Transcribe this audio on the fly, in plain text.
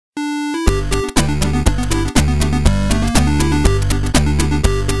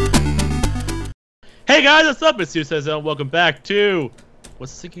Hey guys, what's up? It's Sue says, welcome back to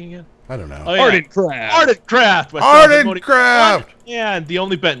what's this again? I don't know. Oh, yeah. ArdentCraft. ArdentCraft. ArdentCraft. And the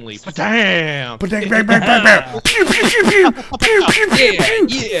only Bentley. Damn. Pew pew pew pew pew pew pew pew.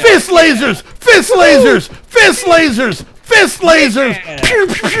 Fist lasers. Fist lasers. Fist lasers. Fist lasers. Pew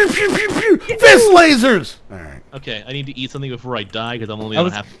pew pew pew pew pew. Fist lasers. All right. Okay, I need to eat something before I die because I'm only on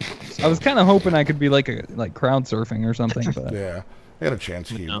half. I was kind of hoping I could be like crowd surfing or something, but Yeah. I got a chance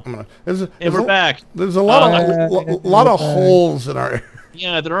to No. and we're back. There's a lot of holes in our.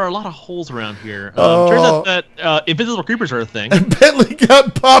 Yeah, there are a lot of holes around here. Turns out that invisible creepers are a thing. And Bentley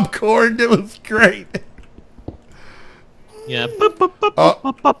got popcorn. It was great. Yeah.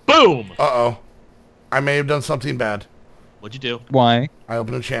 Boom. Uh-oh. I may have done something bad. What'd you do? why? I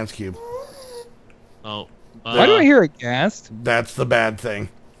opened a chance cube. Oh. Why do I hear a ghast? That's the bad thing.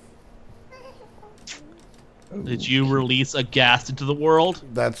 Did you release a ghast into the world?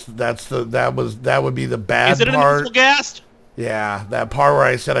 That would be the bad Is it an part. invisible ghast? Yeah, that part where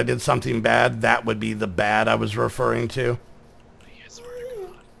I said I did something bad, that would be the bad I was referring to.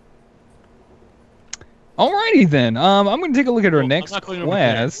 Alrighty then. I'm gonna take a look at our next not going over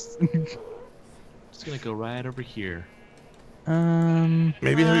quest. Just gonna go right over here.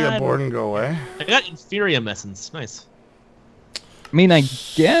 Maybe he'll get bored and go away. I got Inferium essence. Nice. I mean, I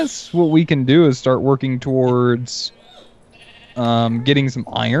guess what we can do is start working towards getting some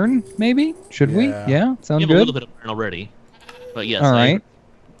iron. Maybe should we? Yeah, We sounds have good. a little bit of iron already, but yes. All right.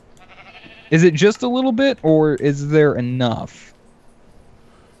 Is it just a little bit, or is there enough?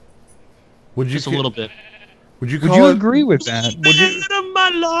 Would you Just a little bit. Would you Would call you it? agree with that? Would you? End of my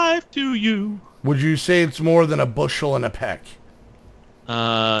life to you. Would you say it's more than a bushel and a peck?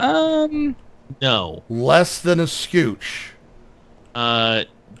 No. Less than a scooch.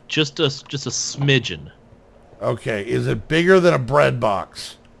 Just a smidgen. Okay. Is it bigger than a bread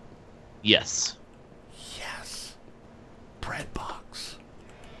box? Yes. Yes. Bread box.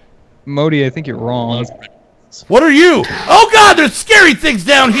 Modi, I think you're wrong. What are you? Oh God! There's scary things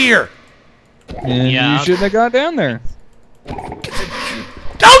down here. And Yeah. you shouldn't have got down there.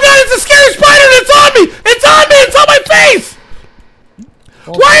 Oh God! It's a scary spider! And it's on me! It's on me! It's on my face!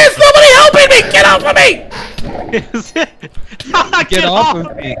 Why is nobody helping me? Get off of me! Get off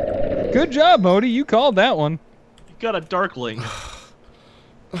of me. Good job, Modi. You called that one. You got a darkling.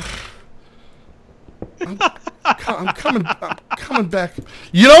 I'm coming back.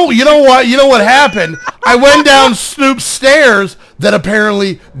 You know what? You know what happened? I went down Snoop's stairs that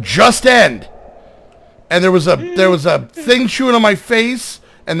apparently just end, and there was a thing chewing on my face,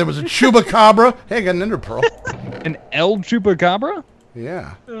 and there was a chupacabra. Hey, I got an ender pearl. An El Chupacabra?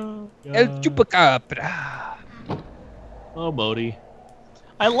 Yeah. El Chupacabra. Oh, Modi.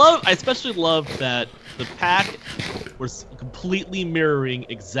 I especially love that the pack was completely mirroring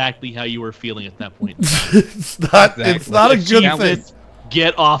exactly how you were feeling at that point. It's not. It's not a good thing.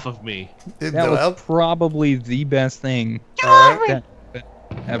 Get off of me. That was probably the best thing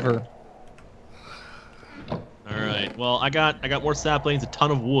ever. All right. Well, I got more saplings, a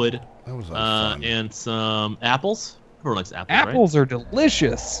ton of wood, That was fun. and some apples. Everyone likes apples, Apples are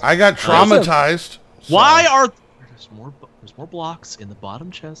delicious. I got traumatized. So. Why are there's more blocks in the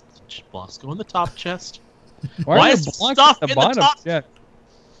bottom chest? Blocks go in the top chest. Why is are the blocks stuff at the in the bottom? top? Yeah.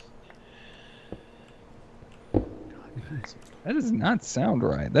 That does not sound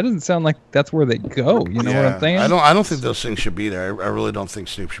right. That doesn't sound like that's where they go. You know what I'm saying? I don't think those things should be there. I really don't think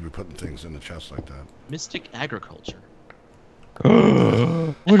Snoop should be putting things in the chest like that. Mystic agriculture. What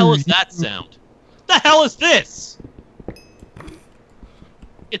The hell is that sound? The hell is this?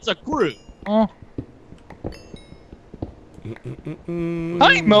 It's a group. Oh.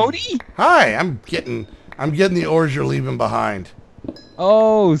 Hi, Modi. Hi, I'm getting the ores you're leaving behind.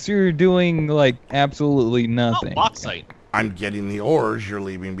 Oh, so you're doing like absolutely nothing. Oh, bauxite. I'm getting the ores you're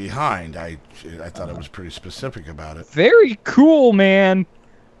leaving behind. I thought I was pretty specific about it. Very cool, man.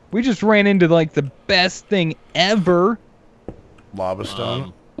 We just ran into like the best thing ever. Lava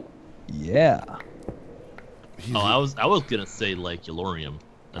stone. Yeah. I was gonna say like Yellorium.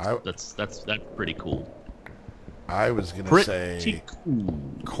 That's pretty cool. I was gonna say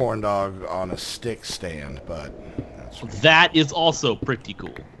corn dog on a stick stand, but that is also pretty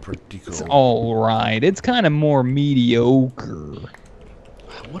cool. Pretty cool. It's all right. It's kind of more mediocre.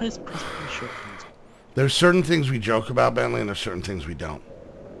 What is presentation? There's certain things we joke about, Bentley, and there's certain things we don't.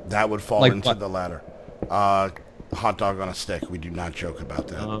 That would fall Like into what? the latter. Hot dog on a stick. We do not joke about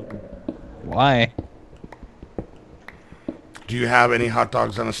that. Why? Do you have any hot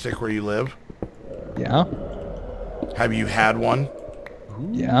dogs on a stick where you live? Yeah. Have you had one?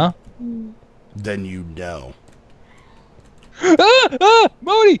 Yeah. Then you know.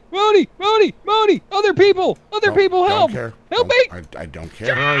 Modi! Other people, help! Don't care. Help me! I don't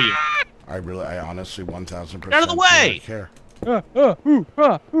care. Where are you? I honestly 1,000% Out of the way! care.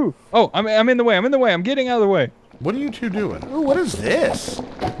 Oh, I'm in the way. I'm getting out of the way. What are you two doing? Ooh, what is this?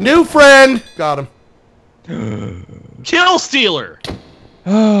 New friend! Got him. Kill stealer!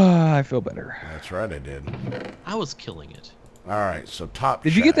 I feel better. That's right, I did. I was killing it. Alright, so top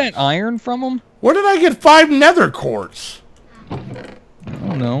Did you get that chest. iron from him? Where did I get 5 nether quartz? I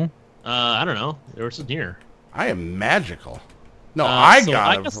don't know. I don't know. There was in here. I am magical. No, I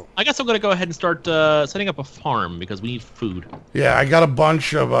got it. I guess I'm gonna go ahead and start setting up a farm because we need food. Yeah, I got a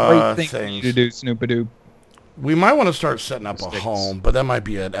bunch of Great thing things. to do, Snoopadoo. We might want to start setting up a Sticks. home, but that might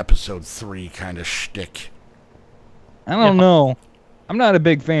be an episode 3 kind of shtick. I don't know. I'm not a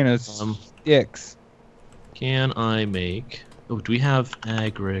big fan of sticks. Can I make? Oh, do we have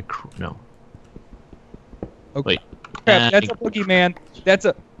No. Okay. Wait. Crap, that's a boogeyman. That's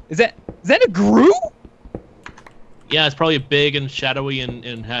a. Is that a Gru? Yeah, it's probably big and shadowy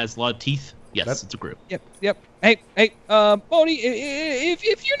and has a lot of teeth. Yes, That's- it's a group. Yep. Hey, Modi,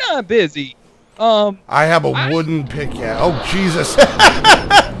 if you're not busy, I have a wooden pickaxe. Oh, Jesus.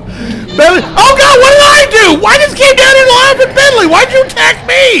 Bentley. Oh, God, what did I do? Why just came down and laughed at Bentley? Why'd you attack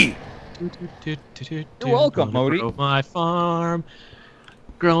me? You're welcome, Modi. Grow my farm.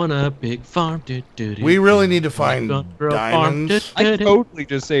 Growing a big farm. We really need to find Gonna grow a farm. diamonds. I totally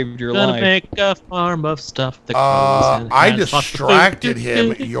just saved your Gonna life. make a farm of stuff that grows and I has lots of food. distracted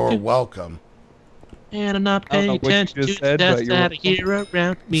him. You're welcome. And I'm not I don't know paying what you attention just to said, the but deaths you're that are welcome. here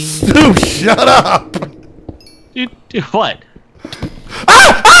around me. Snoop, shut up. What?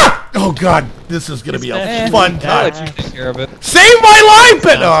 Oh, God, this is going to be a It's fun I'll time. let you take care of it. Save my life!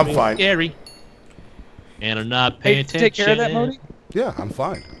 But no, I'm Sounds fine. Scary. And I'm not Hey, paying you attention. take care of that, Modi? Yeah, I'm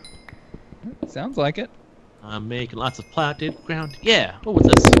fine. Sounds like it. I'm making lots of plotted ground. Yeah. Oh, what's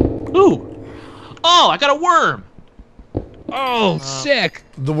this? Ooh. Oh, I got a worm. Oh, sick!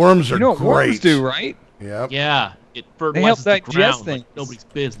 The worms are You know what great. worms do, right? Yep. Yeah. It help fertilizes the digest ground things. like nobody's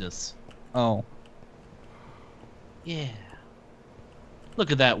business. Oh. Yeah.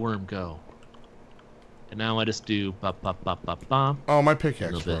 Look at that worm go. And now I just do bop bop bop bop bop. Oh, my A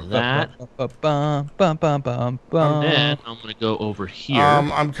pickaxe little bit of broke. that. Bum. And then I'm gonna go over here.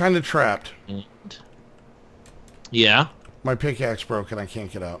 I'm kind of trapped. And... Yeah. My pickaxe broke and I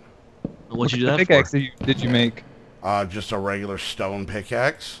can't get out. What'd you do What that pickaxe for? did you make? Just a regular stone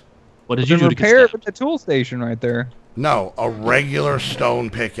pickaxe. What did you Then do to repair it get with the tool station right there. No, a regular stone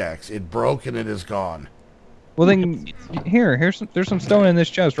pickaxe. It broke and it is gone. Well then, there's some stone in this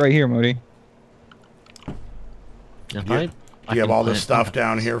chest right here, Modi. If Do I you have can all this plant stuff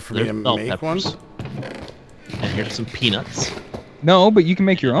down here for me to there's bell make one? peppers. And here's some peanuts. No, but you can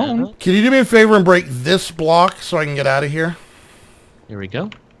make your own. Can you do me a favor and break this block so I can get out of here? Here we go.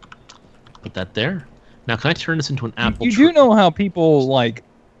 Put that there. Now, can I turn this into an apple You tree? do know how people like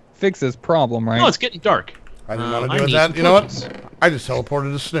fix this problem, right? Oh, it's getting dark. I didn't want to I do need that. some You know what? torches. I just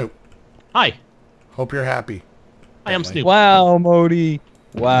teleported to Snoop. Hi, Hope you're happy. I am Bentley. Snoop. Wow, Modi.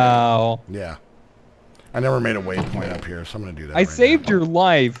 Wow. Yeah. I never made a waypoint up here, so I'm gonna do that. I right saved now. your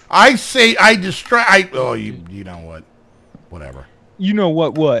life. Oh, you know what? Whatever. You know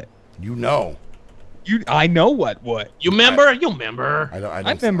what? You know. I know what. You remember? You remember? I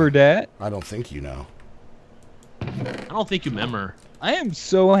remember that. I don't think you know. I don't think you remember. I am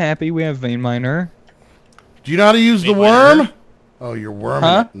so happy we have Vein Miner. Do you know how to use the Wait, worm? where? Oh, you're worming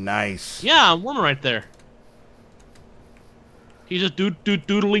Huh? it. Nice. Yeah, I'm worming right there. He's just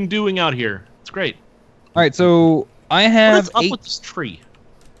doing out here. It's great. All right, so I What have is up 8. with this tree? I'm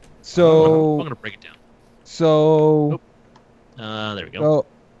So gonna break it down. so There we go.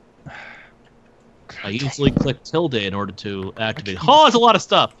 so. I usually click tilde in order to activate. Oh, it's a lot of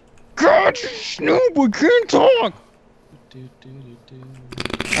stuff. God, Snoop, we can't talk.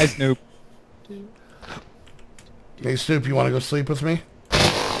 Hi, Snoop. Hey, Snoop, you want to go sleep with me?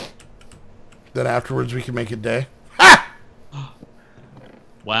 Then afterwards we can make a day.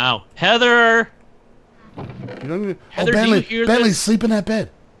 Wow, Heather. You don't need... Heather, do Bentley, you hear Bentley, this? sleep in that bed.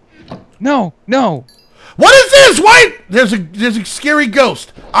 No. What is this? Why? There's a scary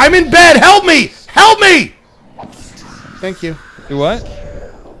ghost. I'm in bed. Help me! Help me! Thank you. Do what?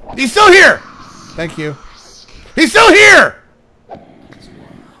 He's still here. Thank you. He's still here.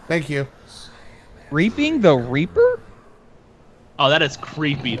 Thank you. Reaping the Reaper? Oh, that is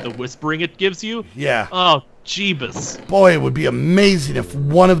creepy. The whispering it gives you. Yeah. Oh, Jeebus. Boy, it would be amazing if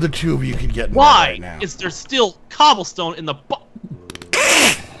one of the two of you could get in bed Why right now. is there still cobblestone in the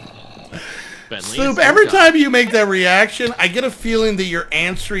Bentley. Snoop, It's every your job. time you make that reaction, I get a feeling that you're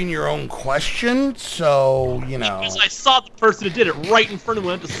answering your own question. So, you know. Because I saw the person who did it right in front of me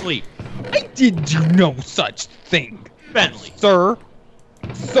went to sleep. I did do no such thing. Bentley. Sir.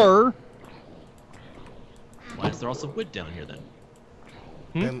 Sir. Why is there also wood down here then?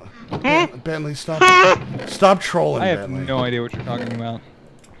 Bentley, stop trolling, I have Bentley. no idea what you're talking about.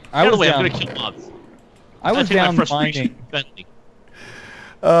 By the way, I'm gonna kill mobs. I was That's my down frustration, mining. Bentley.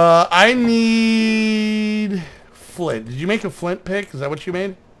 I need flint. Did you make a flint pick? Is that what you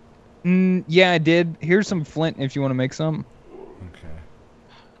made? Yeah, I did. Here's some flint if you want to make some. Okay.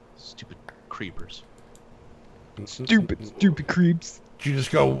 Stupid creepers. Stupid creeps. Did you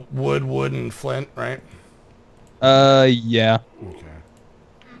just go wood, and flint, right? Yeah. Okay.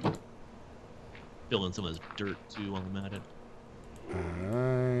 Fill in some of this dirt too while I'm at it.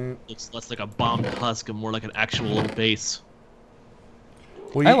 Alright. Looks less like a bombed husk and more like an actual little base.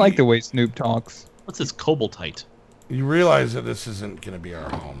 Well, I like the way Snoop talks. What's this cobaltite? You realize that this isn't going to be our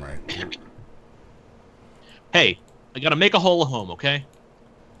home, right? Hey, I gotta make a hole a home, okay?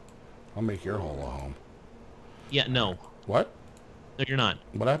 I'll make your hole a home. Yeah, no. What? No, you're not.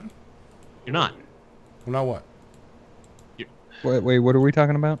 What happened? You're not. Well, now what? Wait, what are we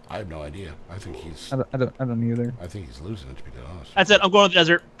talking about? I have no idea. I think he's. I don't either. I think he's losing it, to be honest. That's it. I'm going to the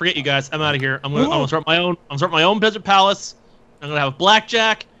desert. Forget you guys. I'm out of here. I'm gonna start my own. I'm starting my own desert palace. I'm gonna have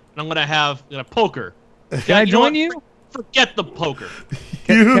blackjack, and I'm gonna have poker. Can I know join what? you? Forget the poker.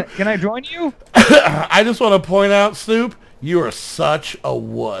 Can I join you? I just want to point out, Snoop, you are such a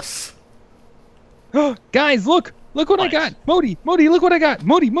wuss. Guys, look what I got. Modi, look what I got.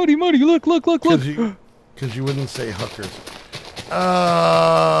 Modi, look. Because you wouldn't say hookers.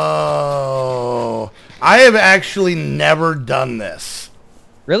 Oh, I have actually never done this.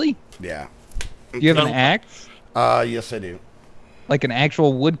 Really? Yeah. Do you have an axe? Yes, I do. Like an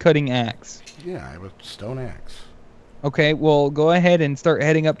actual wood cutting axe? Yeah, I have a stone axe. Okay, well, go ahead and start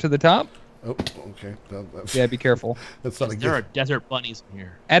heading up to the top. Oh, okay. That's, Yeah, be careful. that's not a There are good. desert bunnies in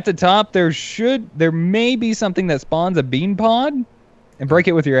here. At the top, there may be something that spawns a bean pod, and break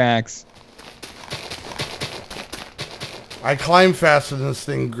it with your axe. I climb faster than this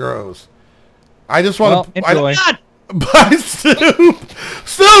thing grows. I just want to. Enjoy. God! Bye, Snoop!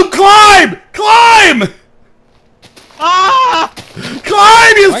 Snoop, climb! Climb! Ah!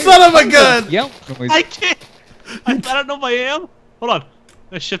 Climb, you son of a gun! Yep. I can't. I don't know if I am. Hold on.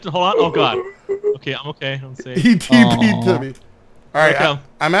 Let's shift and hold on. Oh God. Okay, I'm okay. I'm safe. He TP'd to Aw. me. All right, Okay.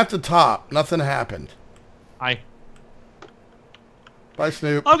 I'm at the top. Nothing happened. Hi. Bye,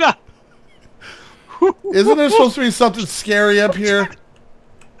 Snoop. Oh God. Isn't there supposed to be something scary up here?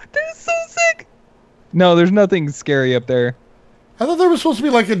 That is so sick. No, there's nothing scary up there. I thought there was supposed to be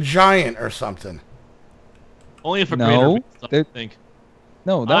like a giant or something. Only if a No, greater stuff, I think.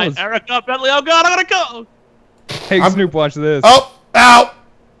 No, that Hi, was. Eric, up, Bentley. Oh God, I gotta go. Hey, I'm- Snoop, watch this. Oh, ow.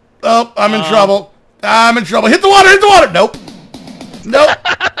 Oh, I'm in trouble. I'm in trouble. Hit the water, hit the water. Nope. Nope.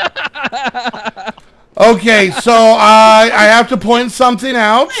 Okay, so I have to point something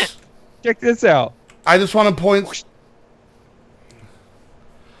out. Check this out. I just want to point.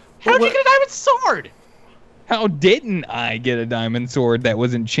 How did you get a diamond sword? How didn't I get a diamond sword that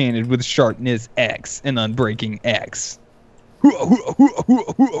was enchanted with sharpness X and unbreaking X?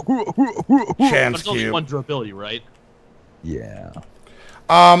 Chance There's only cube. one durability, right? Yeah.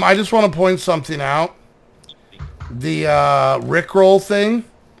 I just want to point something out. The Rickroll thing.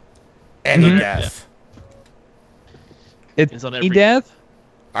 Any death. It's It's on any every- death?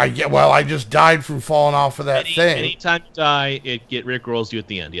 Well, I just died from falling off of that thing. Anytime you die, it rickrolls you at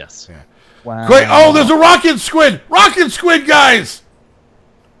the end. Yes. Yeah. Wow. Great. Oh, there's a rocket squid. Rocket squid, guys.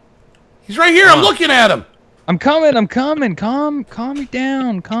 He's right here. I'm looking at him. I'm coming. Calm me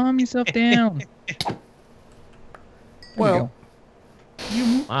down. Calm yourself down. Well,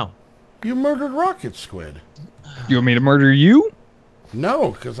 Wow. you murdered rocket squid. You want me to murder you?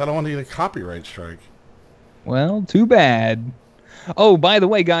 No, because I don't want to get a copyright strike. Well, too bad. Oh, by the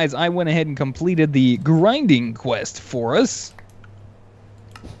way, guys, I went ahead and completed the grinding quest for us.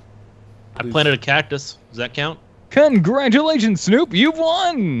 I planted a cactus. Does that count? Congratulations, Snoop. You've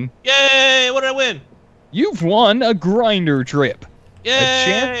won. Yay! What did I win? You've won a grinder trip. Yay! A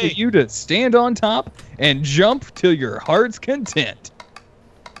chance for you to stand on top and jump till your heart's content.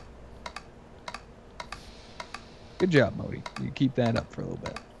 Good job, Modi. You keep that up for a little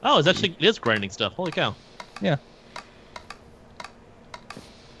bit. Oh, it's actually it is grinding stuff. Holy cow! Yeah.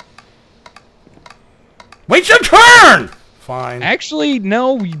 Wait your turn. Fine. Actually,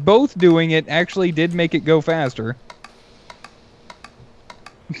 no, we both doing it actually did make it go faster.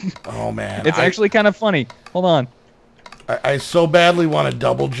 Oh man. It's actually kind of funny. Hold on. I so badly want to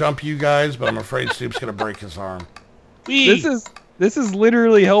double jump you guys, but I'm afraid Snoop's gonna break his arm. This is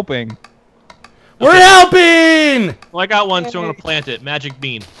literally helping. We're helping! Well, I got one, so I'm gonna plant it. Magic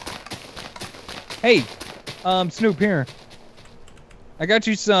bean. Hey, Snoop, here. I got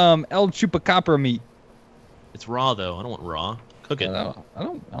you some El Chupacabra meat. It's raw though. I don't want raw. Cook it. I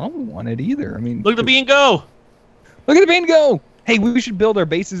don't want it either. I mean, Look at the bean go! Look at the bean go! Hey, we should build our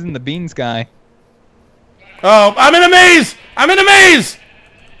bases in the bean sky. Oh, I'm in a maze! I'm in a maze!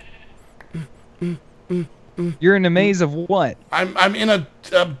 You're in a maze of what? I'm in a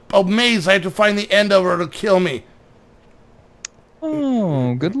maze. I have to find the end of it or it'll kill me.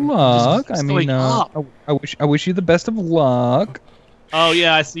 Oh, good luck. I mean, I wish you the best of luck. Oh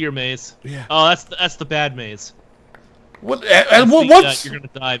yeah, I see your maze. Yeah. Oh, that's the bad maze. What? What's you're gonna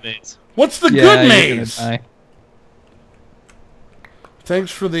die maze? What's the good maze?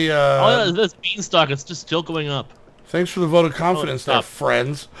 Thanks for the. Oh, this beanstalk is just still going up. Thanks for the vote of confidence, there,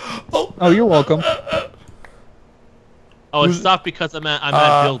 friends. Oh, you're welcome. Oh, it stopped because I'm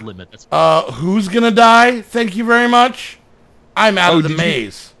at build limit. That's who's gonna die? Thank you very much. I'm out of the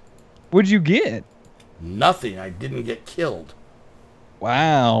maze. What'd you get? Nothing. I didn't get killed.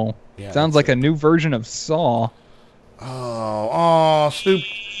 Wow. Yeah, sounds like a new version of Saw. Oh,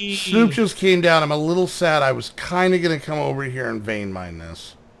 Snoop just came down. I'm a little sad. I was kind of gonna come over here and vein mine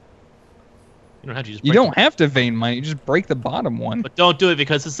this. You don't have to vein mine. You just break the bottom one. But don't do it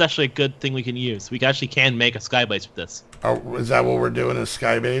because this is actually a good thing we can use. We actually can make a sky base with this. Oh, is that what we're doing? Is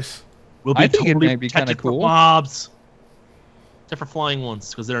sky base? We'll be I think it might be kind of cool. Mobs. Except for flying ones,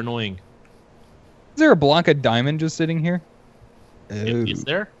 because they're annoying. Is there a block of diamond just sitting here? Is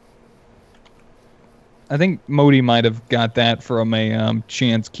there? I think Modi might have got that from a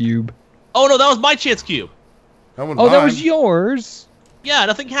chance cube. Oh no, that was my chance cube. That was yours. Yeah,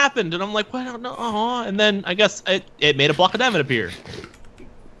 nothing happened, and I'm like, what? No, and then I guess it made a block of diamond appear.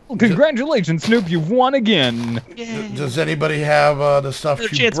 Well, congratulations, Snoop! You've won again. Does anybody have the stuff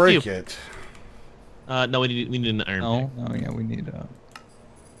to break it? No, we need an iron. Oh yeah, we need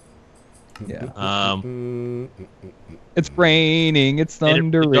yeah. It's raining. It's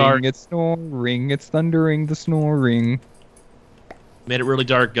thundering. It's snoring. It's thundering. The snoring. Made it really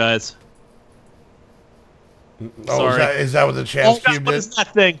dark, guys. Oh, sorry. Is that what the chance cube did? What is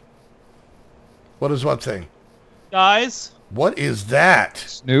that thing? What is what thing? Guys? What is that?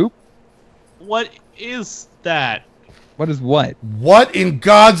 Snoop? What is that? What is what? What in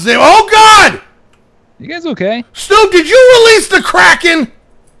God's name? Oh, God! You guys okay? Snoop, did you release the Kraken?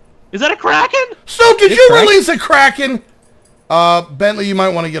 Is that a Kraken? Snoop, did you release a Kraken? Bentley, you might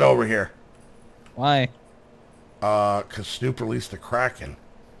want to get over here. Why? Because Snoop released the Kraken.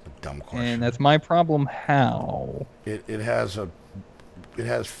 A dumb question. And that's my problem. How? It has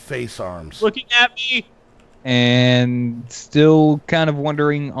face arms. Looking at me. And still kind of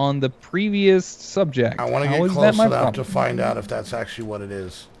wondering on the previous subject. I want to get close enough to find out if that's actually what it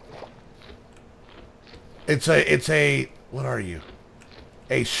is. It's a what are you?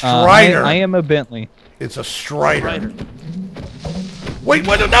 A Strider. I am a Bentley. It's a Strider. Wait,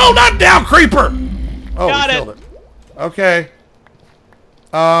 no, not down, Creeper! Oh, we killed it. Okay.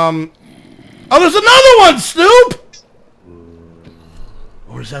 Oh, there's another one, Snoop!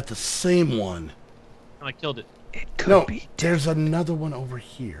 Or is that the same one? No, I killed it. It could be. There's another one over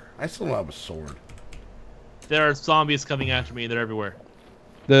here. I still don't have a sword. There are zombies coming after me. They're everywhere.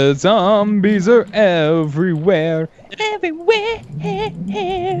 The zombies are everywhere. Everywhere.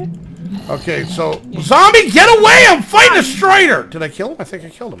 Okay, so... Zombie, get away! I'm fighting a Strider! Did I kill him? I think I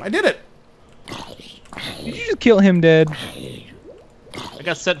killed him. I did it. Did you just kill him dead? I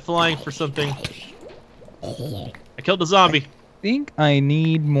got set flying for something. I killed the zombie. I think I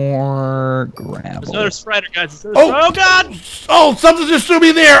need more gravel. There's another Strider, guys. Oh, God! Oh, something just threw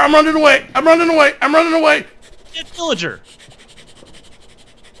me there. I'm running away. I'm running away. I'm running away. It's Villager.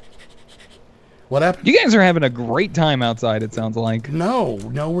 What happened? You guys are having a great time outside, it sounds like. No,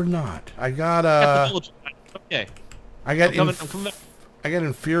 we're not. I got okay. I got I'm coming back. I got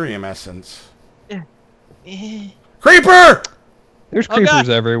Inferium Essence. Yeah. Creeper! There's creepers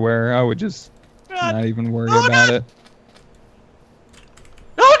everywhere. I would just not even worry about it.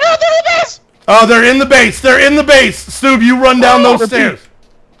 Oh no, they're in the base! Oh, they're in the base. They're in the base. Snoop, you run down those stairs.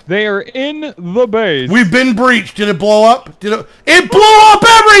 They are in the base. We've been breached. Did it blow up? It blew up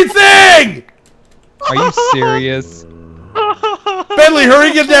everything! Are you serious? Bentley,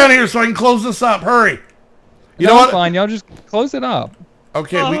 hurry, get down here so I can close this up. Hurry. You know what? Fine. Y'all just close it up.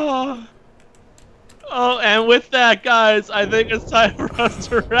 Okay. Oh, and with that, guys, I think it's time for us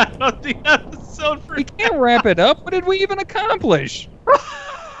to wrap up the episode. We can't wrap it up. What did we even accomplish?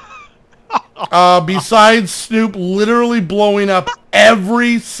 Besides Snoop literally blowing up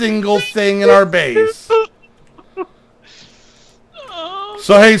every single thing in our base.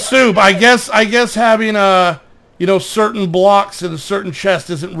 So hey, Snoop, I guess having certain blocks in a certain chest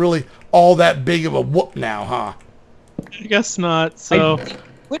isn't really all that big of a whoop now, huh? I guess not. So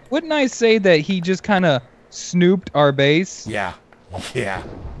wouldn't I say that he just kind of snooped our base? Yeah. Yeah.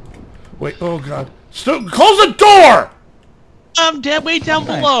 Wait, oh god. Snoop, close the door! I'm dead way down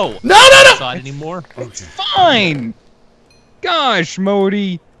below. No, no, no! Not anymore. It's fine. Gosh,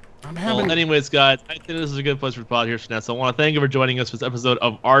 Modi. I'm having... Well, anyways, guys, I think this is a good place for the pod here for now. So I want to thank you for joining us for this episode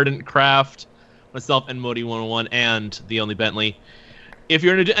of ArdentCraft. Myself and Modi101 and the only Bentley. If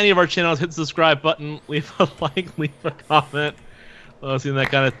you're new to any of our channels, hit the subscribe button, leave a like, leave a comment. Seeing that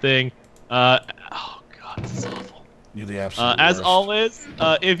kind of thing. Oh god, this is awful. You're the absolute as worst. always,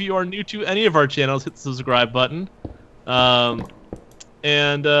 if you are new to any of our channels, hit the subscribe button. And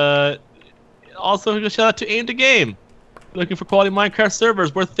also a shout out to Aim to Game. Looking for quality Minecraft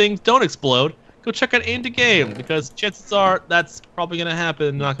servers where things don't explode, go check out Aim to Game, because chances are that's probably going to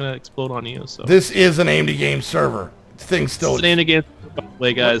happen, not going to explode on you. So This is an Aim to Game server. Things still... it's an Aim to Game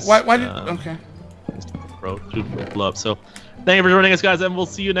way, guys. Why did... okay. Bro, blow up. So thank you for joining us, guys, and we'll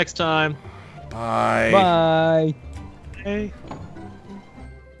see you next time. Bye. Bye. Hey.